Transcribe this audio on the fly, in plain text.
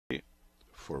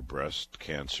for breast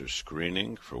cancer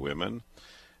screening for women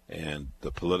and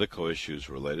the political issues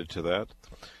related to that.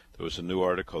 There was a new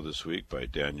article this week by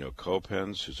Daniel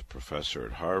Kopens, who's a professor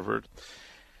at Harvard,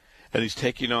 and he's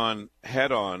taking on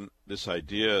head-on this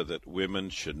idea that women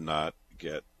should not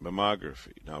get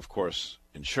mammography. Now, of course,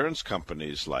 insurance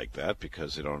companies like that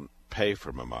because they don't pay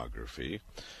for mammography.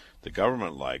 The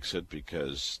government likes it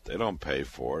because they don't pay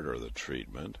for it or the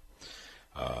treatment.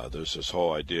 There's this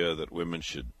whole idea that women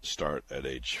should start at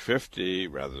age 50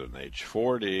 rather than age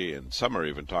 40, and some are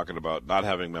even talking about not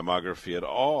having mammography at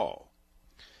all,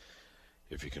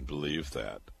 if you can believe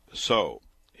that. So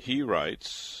he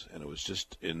writes, and it was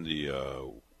just in the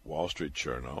Wall Street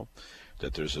Journal,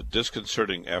 that there's a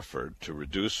disconcerting effort to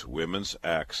reduce women's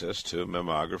access to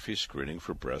mammography screening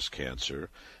for breast cancer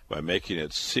by making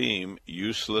it seem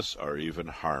useless or even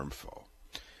harmful.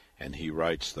 And he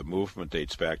writes, the movement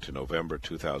dates back to November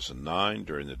 2009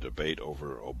 during the debate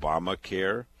over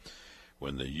Obamacare,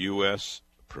 when the U.S.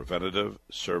 Preventative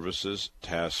Services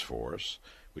Task Force,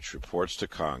 which reports to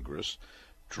Congress,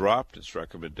 dropped its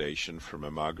recommendation for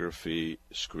mammography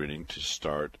screening to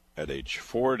start at age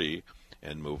 40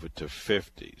 and move it to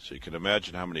 50. So you can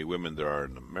imagine how many women there are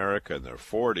in America in their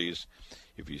 40s.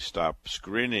 If you stop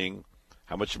screening,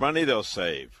 how much money they'll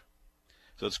save.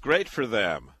 So it's great for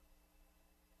them.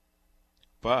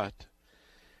 But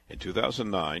in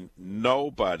 2009,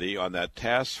 nobody on that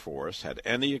task force had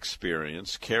any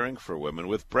experience caring for women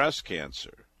with breast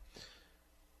cancer.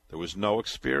 There was no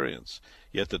experience.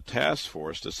 Yet the task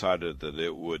force decided that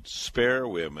it would spare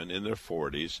women in their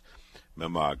 40s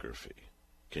mammography.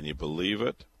 Can you believe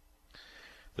it?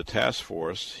 The task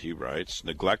force, he writes,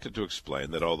 neglected to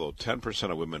explain that although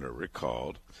 10% of women are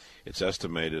recalled, it's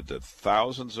estimated that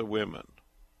thousands of women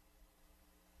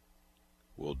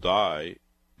will die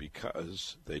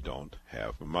because they don't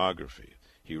have mammography.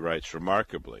 He writes,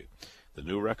 remarkably, the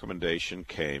new recommendation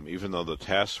came even though the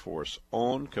task force's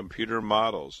own computer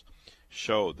models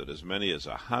showed that as many as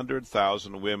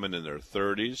 100,000 women in their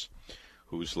 30s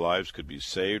whose lives could be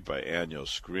saved by annual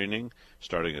screening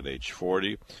starting at age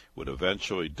 40 would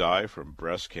eventually die from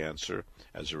breast cancer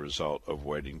as a result of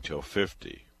waiting till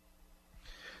 50.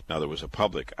 Now, there was a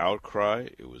public outcry.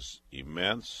 It was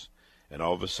immense. And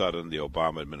all of a sudden, the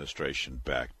Obama administration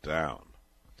backed down.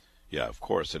 Yeah, of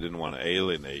course, they didn't want to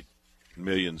alienate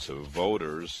millions of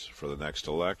voters for the next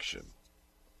election.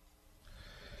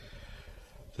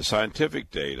 The scientific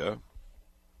data,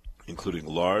 including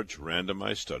large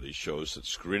randomized studies, shows that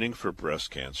screening for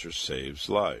breast cancer saves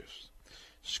lives.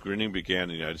 Screening began in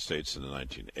the United States in the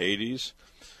 1980s.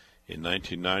 In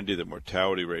 1990, the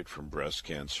mortality rate from breast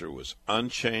cancer was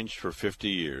unchanged for 50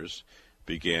 years,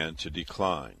 began to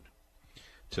decline.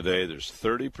 Today, there's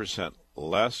 30%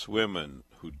 less women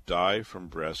who die from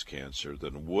breast cancer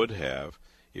than would have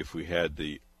if we had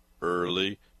the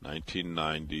early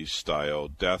 1990s style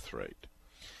death rate.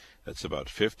 That's about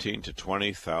 15 to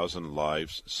 20,000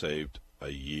 lives saved a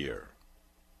year.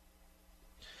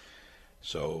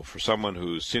 So for someone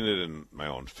who's seen it in my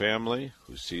own family,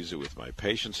 who sees it with my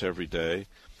patients every day,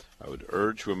 I would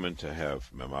urge women to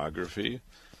have mammography.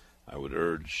 I would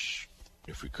urge,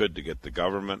 if we could, to get the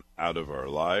government out of our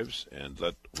lives and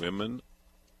let women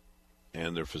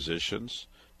and their physicians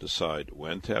decide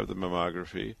when to have the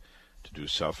mammography, to do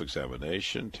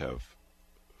self-examination, to have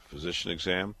physician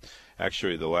exam.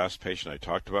 Actually, the last patient I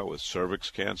talked about with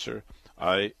cervix cancer,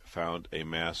 I found a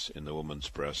mass in the woman's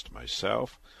breast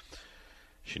myself.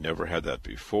 She never had that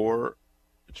before.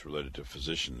 It's related to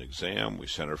physician exam. We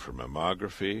sent her for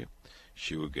mammography.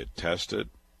 She would get tested,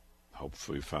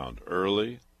 hopefully found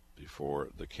early, before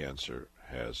the cancer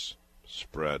has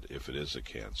spread, if it is a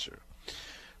cancer.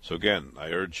 So again, I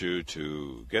urge you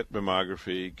to get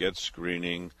mammography, get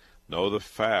screening, know the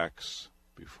facts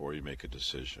before you make a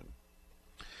decision.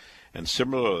 And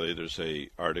similarly, there's an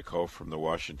article from the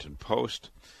Washington Post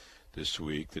this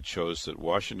week that shows that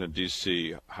Washington,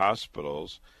 D.C.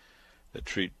 hospitals that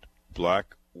treat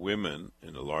black women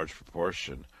in a large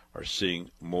proportion are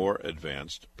seeing more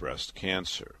advanced breast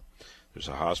cancer. There's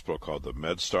a hospital called the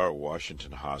MedStar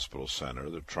Washington Hospital Center.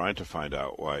 They're trying to find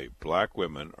out why black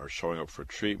women are showing up for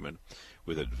treatment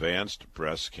with advanced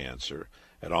breast cancer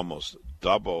at almost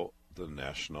double the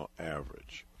national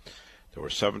average. There were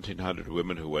 1,700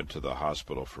 women who went to the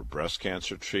hospital for breast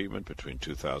cancer treatment between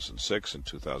 2006 and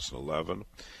 2011.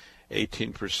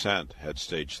 18% had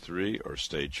stage 3 or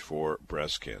stage 4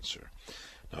 breast cancer.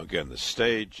 Now again, the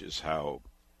stage is how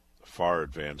far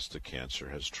advanced the cancer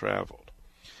has traveled.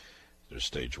 There's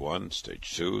stage 1,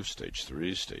 stage 2, stage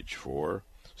 3, stage 4.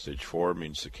 Stage 4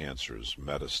 means the cancer is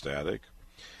metastatic.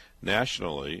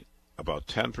 Nationally, about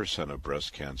 10% of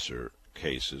breast cancer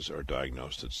cases are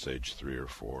diagnosed at stage 3 or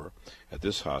 4. At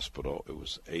this hospital, it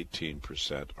was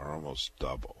 18%, or almost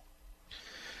double.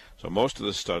 So most of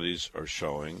the studies are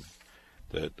showing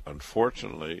that,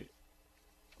 unfortunately,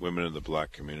 women in the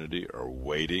black community are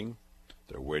waiting.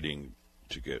 They're waiting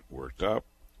to get worked up,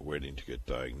 waiting to get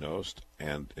diagnosed,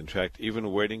 and, in fact,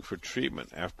 even waiting for treatment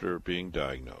after being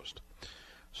diagnosed.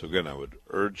 So, again, I would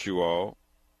urge you all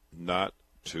not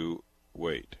to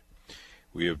wait.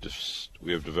 We have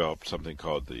developed something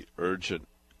called the Urgent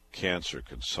Cancer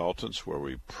Consultants, where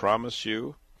we promise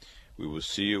you we will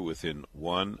see you within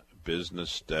 1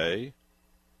 business day.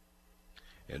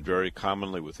 And very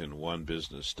commonly within 1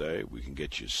 business day, we can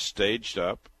get you staged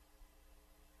up.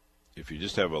 If you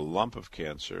just have a lump of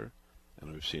cancer,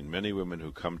 and we've seen many women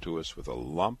who come to us with a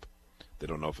lump, they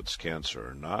don't know if it's cancer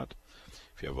or not.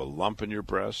 If you have a lump in your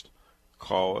breast,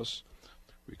 call us.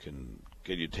 We can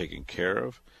get you taken care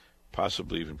of,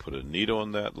 possibly even put a needle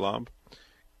in that lump,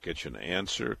 get you an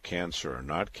answer, cancer or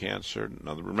not cancer.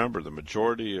 Now remember, the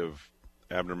majority of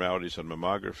abnormalities on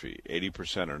mammography,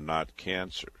 80% are not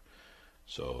cancer.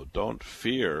 So don't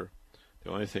fear.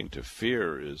 The only thing to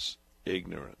fear is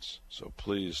ignorance. So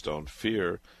please don't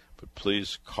fear, but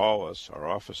please call us. Our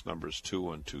office number is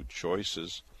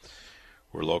 212-CHOICES.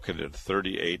 We're located at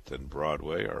 38th and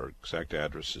Broadway. Our exact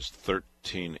address is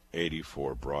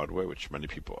 1384 Broadway, which many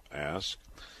people ask.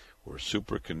 We're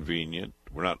super convenient.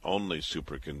 We're not only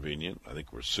super convenient, I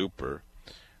think we're super.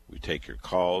 We take your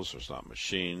calls. There's not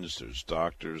machines. There's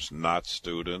doctors, not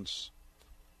students.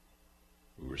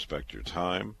 We respect your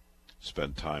time,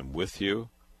 spend time with you,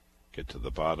 get to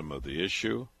the bottom of the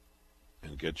issue,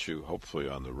 and get you hopefully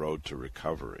on the road to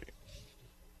recovery.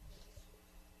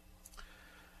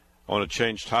 I want to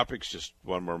change topics just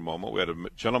one more moment. We had a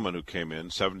gentleman who came in,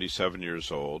 77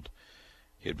 years old.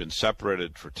 He had been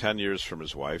separated for 10 years from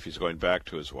his wife. He's going back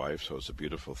to his wife, so it's a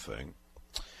beautiful thing.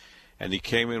 And he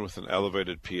came in with an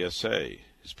elevated PSA.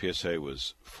 His PSA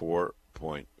was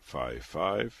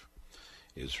 4.55.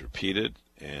 It was repeated,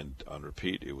 and on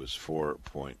repeat it was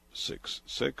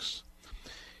 4.66.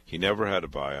 He never had a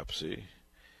biopsy.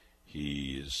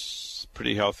 He is a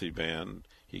pretty healthy man.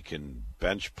 He can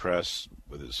bench press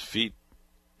with his feet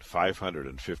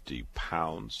 550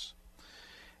 pounds.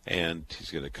 And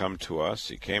he's going to come to us.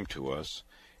 He came to us,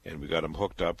 and we got him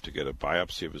hooked up to get a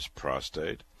biopsy of his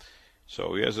prostate.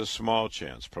 So he has a small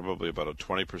chance, probably about a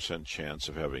 20% chance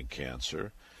of having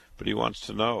cancer. But he wants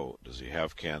to know, does he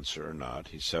have cancer or not?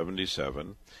 He's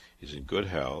 77. He's in good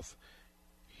health.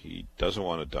 He doesn't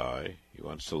want to die. He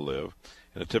wants to live.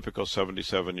 And a typical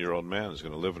 77-year-old man is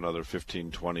going to live another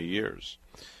 15, 20 years.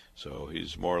 So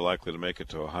he's more likely to make it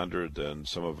to 100 than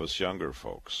some of us younger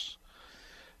folks.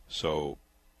 So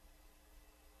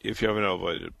if you have an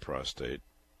elevated prostate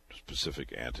specific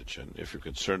antigen, if you're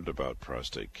concerned about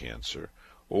prostate cancer,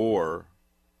 or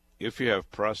if you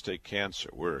have prostate cancer,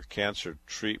 we're a cancer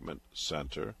treatment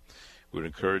center. We would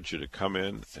encourage you to come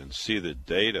in and see the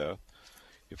data.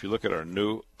 If you look at our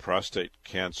new prostate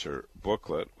cancer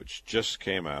booklet, which just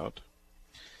came out,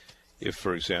 if,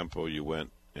 for example, you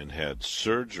went and had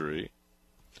surgery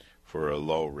for a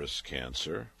low-risk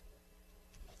cancer,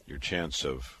 your chance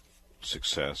of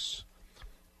success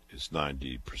is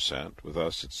 90%. With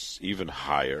us, it's even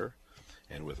higher.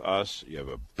 And with us, you have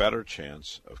a better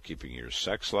chance of keeping your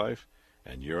sex life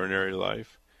and urinary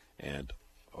life and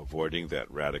avoiding that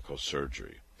radical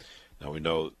surgery. Now, we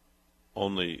know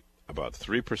only about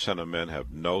 3% of men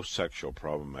have no sexual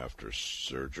problem after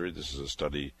surgery. This is a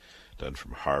study done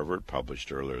from Harvard,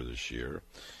 published earlier this year.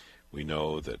 We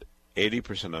know that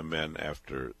 80% of men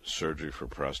after surgery for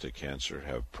prostate cancer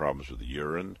have problems with the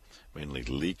urine, mainly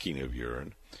leaking of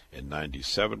urine, and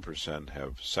 97%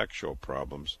 have sexual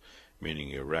problems,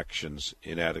 meaning erections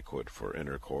inadequate for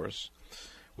intercourse.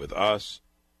 With us,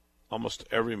 almost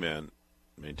every man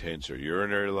maintains their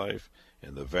urinary life,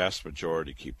 and the vast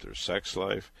majority keep their sex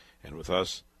life. And with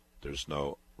us, there's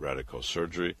no radical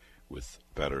surgery, with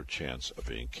better chance of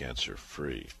being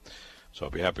cancer-free. So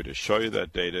I'll be happy to show you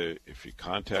that data if you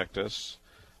contact us.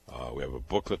 We have a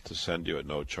booklet to send you at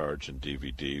no charge and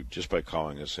DVD just by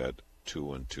calling us at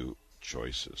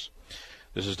 212-CHOICES.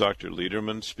 This is Dr.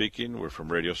 Lederman speaking. We're from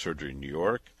Radiosurgery, New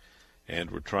York,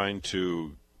 and we're trying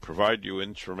to provide you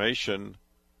information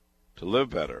to live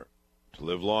better, to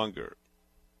live longer,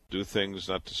 do things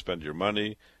not to spend your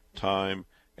money, time,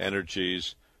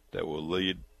 energies that will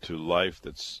lead to life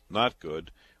that's not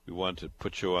good. We want to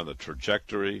put you on the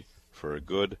trajectory for a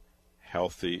good,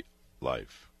 healthy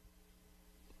life.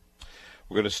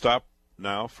 We're going to stop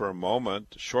now for a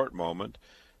moment, a short moment,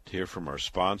 to hear from our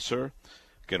sponsor.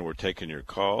 Again, we're taking your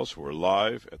calls. We're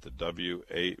live at the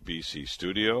WABC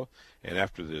studio. And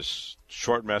after this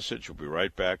short message, we'll be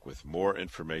right back with more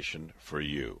information for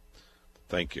you.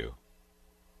 Thank you.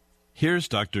 Here's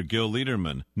Dr. Gil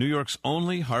Lederman, New York's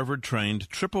only Harvard-trained,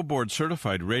 triple-board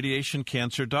certified radiation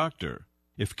cancer doctor.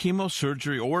 If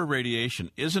chemosurgery or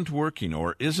radiation isn't working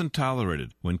or isn't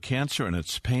tolerated when cancer and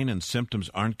its pain and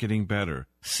symptoms aren't getting better,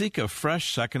 seek a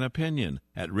fresh second opinion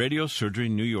at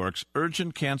Radiosurgery New York's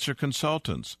Urgent Cancer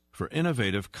Consultants for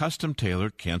innovative,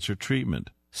 custom-tailored cancer treatment.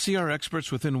 See our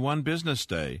experts within one business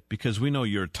day because we know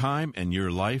your time and your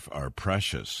life are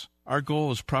precious. Our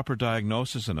goal is proper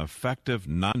diagnosis and effective,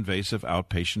 non-invasive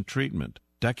outpatient treatment.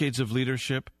 Decades of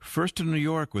leadership, first in New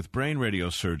York with brain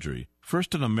radiosurgery,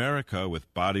 first in America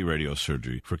with body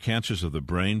radiosurgery for cancers of the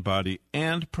brain, body,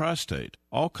 and prostate,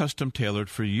 all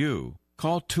custom-tailored for you.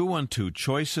 Call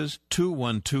 212-CHOICES,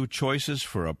 212-CHOICES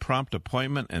for a prompt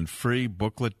appointment and free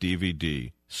booklet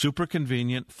DVD. Super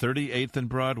convenient, 38th and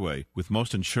Broadway, with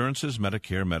most insurances,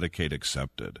 Medicare, Medicaid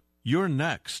accepted. You're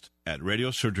next at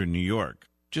Radiosurgery New York.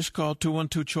 Just call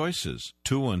 212-CHOICES,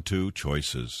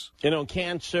 212-CHOICES. You know,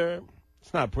 cancer,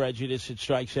 it's not prejudice. It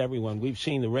strikes everyone. We've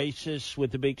seen the racists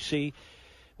with the big C.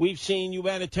 We've seen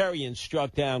humanitarians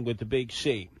struck down with the big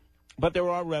C. But there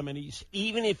are remedies,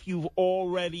 even if you've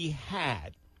already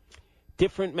had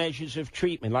different measures of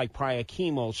treatment, like prior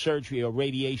chemo, surgery, or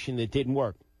radiation that didn't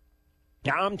work.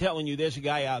 Now, I'm telling you, there's a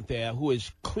guy out there who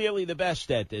is clearly the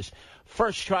best at this.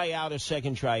 First tryout or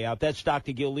second tryout, that's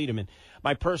Dr. Gil Lederman.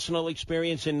 My personal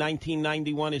experience in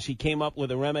 1991 is he came up with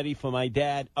a remedy for my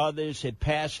dad. Others had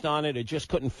passed on it or just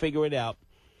couldn't figure it out.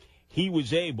 He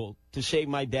was able to save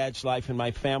my dad's life, and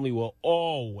my family will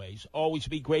always, always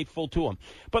be grateful to him.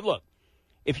 But look,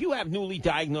 if you have newly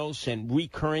diagnosed and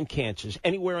recurrent cancers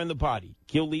anywhere in the body,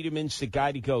 Gil Lederman's the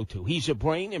guy to go to. He's a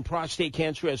brain and prostate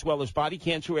cancer as well as body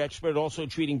cancer expert, also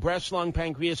treating breast, lung,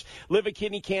 pancreas, liver,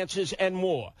 kidney cancers, and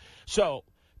more. So,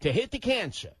 to hit the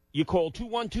cancer, you call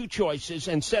 212-CHOICES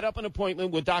and set up an appointment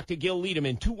with Dr. Gil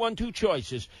Lederman,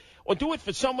 212-CHOICES. Or do it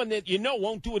for someone that you know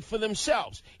won't do it for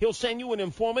themselves. He'll send you an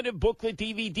informative booklet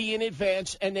DVD in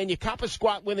advance, and then you cop a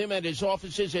squat with him at his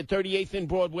offices at 38th and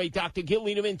Broadway. Dr. Gil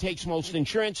Lederman takes most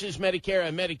insurances, Medicare,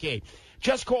 and Medicaid.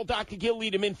 Just call Dr. Gil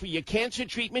Lederman for your cancer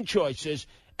treatment choices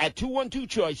at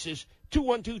 212-CHOICES,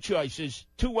 212-CHOICES,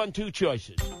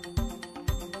 212-CHOICES.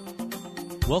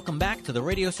 Welcome back to the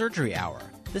Radiosurgery Hour.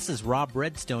 This is Rob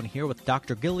Redstone here with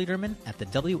Dr. Gil Lederman at the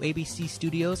WABC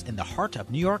studios in the heart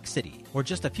of New York City. We're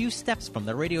just a few steps from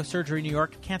the Radiosurgery New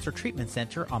York Cancer Treatment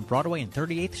Center on Broadway and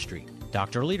 38th Street.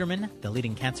 Dr. Lederman, the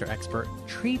leading cancer expert,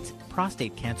 treats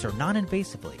prostate cancer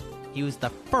non-invasively. He was the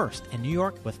first in New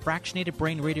York with fractionated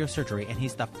brain radiosurgery, and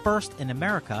he's the first in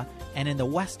America and in the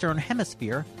Western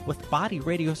Hemisphere with body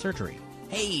radiosurgery.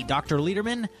 Hey, Dr.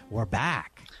 Lederman, we're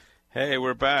back. Hey,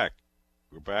 we're back.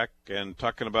 We're back and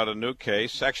talking about a new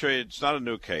case. Actually, it's not a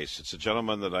new case. It's a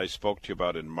gentleman that I spoke to you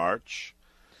about in March.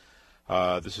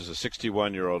 This is a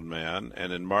 61-year-old man,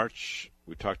 and in March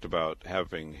we talked about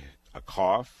having a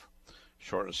cough,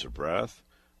 shortness of breath,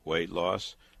 weight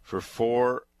loss for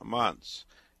 4 months.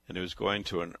 And he was going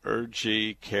to an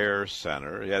urgent care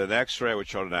center. He had an X-ray which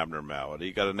showed an abnormality.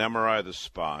 He got an MRI of the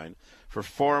spine. For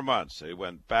 4 months, he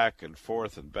went back and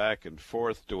forth,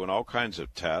 doing all kinds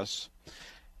of tests.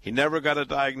 He never got a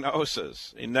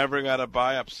diagnosis. He never got a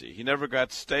biopsy. He never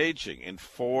got staging in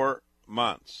 4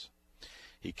 months.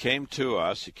 He came to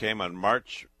us. He came on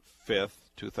March 5th,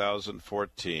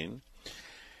 2014.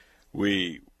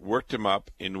 We worked him up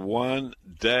in 1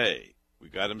 day. We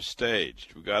got him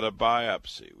staged. We got a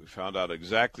biopsy. We found out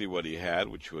exactly what he had,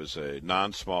 which was a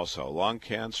non-small cell lung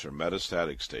cancer,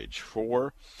 metastatic stage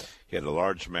 4. He had a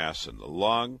large mass in the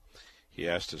lung. He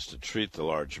asked us to treat the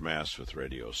large mass with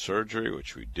radiosurgery,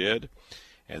 which we did.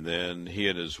 And then he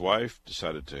and his wife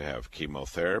decided to have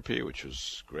chemotherapy, which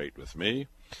was great with me.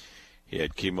 He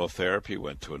had chemotherapy,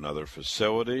 went to another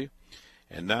facility,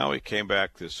 and now he came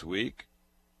back this week.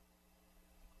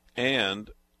 And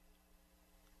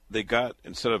they got,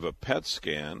 instead of a PET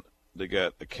scan, they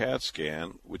got a CAT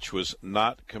scan, which was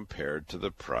not compared to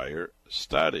the prior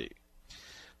study.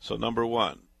 So number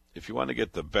one, if you want to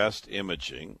get the best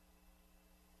imaging,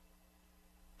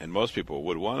 and most people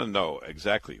would want to know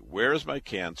exactly where is my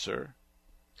cancer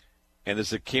and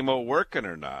is the chemo working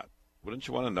or not. Wouldn't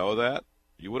you want to know that?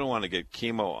 You wouldn't want to get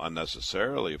chemo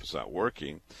unnecessarily if it's not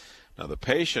working. Now, the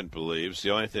patient believes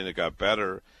the only thing that got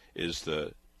better is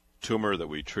the tumor that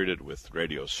we treated with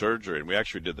radiosurgery, and we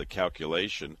actually did the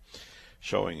calculation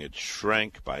showing it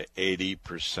shrank by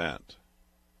 80%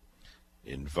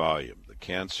 in volume. The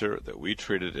cancer that we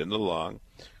treated in the lung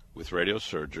with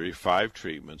radiosurgery, 5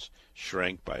 treatments,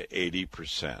 shrank by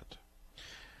 80%.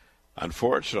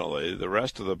 Unfortunately, the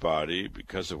rest of the body,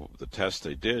 because of the tests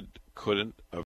they did, couldn't